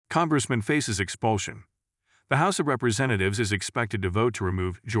Congressman faces expulsion. The House of Representatives is expected to vote to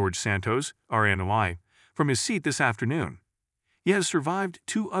remove George Santos, RNY, from his seat this afternoon. He has survived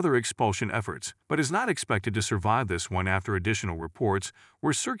two other expulsion efforts, but is not expected to survive this one after additional reports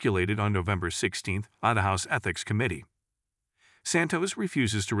were circulated on November 16 by the House Ethics Committee. Santos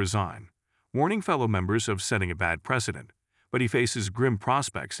refuses to resign, warning fellow members of setting a bad precedent, but he faces grim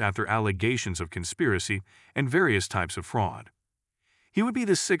prospects after allegations of conspiracy and various types of fraud. He would be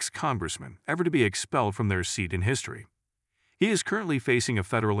the sixth congressman ever to be expelled from their seat in history. He is currently facing a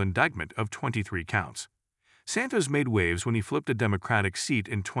federal indictment of 23 counts. Santos made waves when he flipped a Democratic seat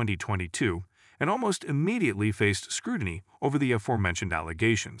in 2022 and almost immediately faced scrutiny over the aforementioned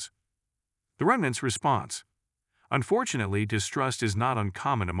allegations. The remnant's response. Unfortunately, distrust is not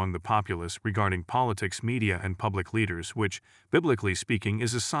uncommon among the populace regarding politics, media, and public leaders, which, biblically speaking,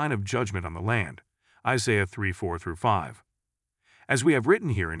 is a sign of judgment on the land. Isaiah 3:4-5. As we have written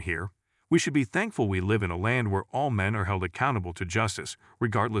here, we should be thankful we live in a land where all men are held accountable to justice,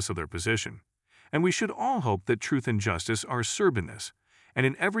 regardless of their position. And we should all hope that truth and justice are served in this, and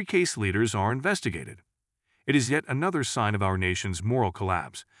in every case leaders are investigated. It is yet another sign of our nation's moral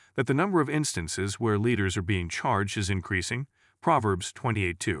collapse that the number of instances where leaders are being charged is increasing. Proverbs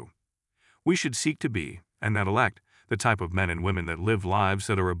 28:2. We should seek to be, and not elect, the type of men and women that live lives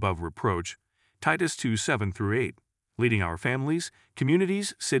that are above reproach. Titus 2:7-8. Leading our families,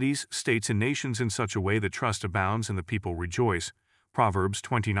 communities, cities, states, and nations in such a way that trust abounds and the people rejoice. Proverbs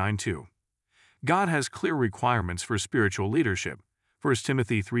 29:2. God has clear requirements for spiritual leadership, 1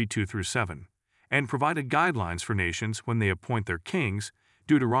 Timothy 3:2-7, and provided guidelines for nations when they appoint their kings,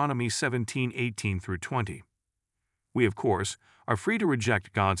 Deuteronomy 17:18-20. We, of course, are free to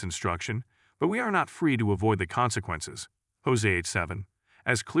reject God's instruction, but we are not free to avoid the consequences, Hosea 8:7,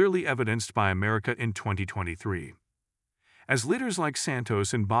 as clearly evidenced by America in 2023. As leaders like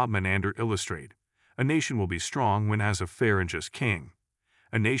Santos and Bob Menander illustrate, a nation will be strong when it has a fair and just king.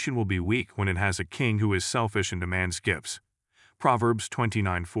 A nation will be weak when it has a king who is selfish and demands gifts. Proverbs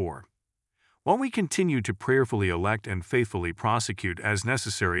 29:4. While we continue to prayerfully elect and faithfully prosecute as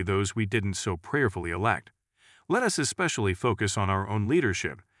necessary those we didn't so prayerfully elect, let us especially focus on our own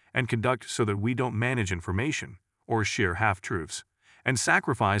leadership and conduct so that we don't manage information or share half-truths and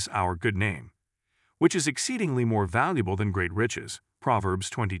sacrifice our good name, which is exceedingly more valuable than great riches. Proverbs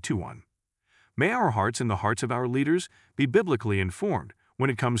 22:1. May our hearts and the hearts of our leaders be biblically informed when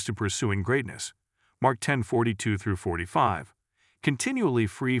it comes to pursuing greatness. Mark 10:42-45. Continually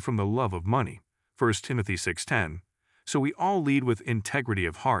free from the love of money. 1 Timothy 6:10. So we all lead with integrity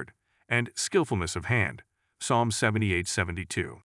of heart and skillfulness of hand. Psalm 78:72.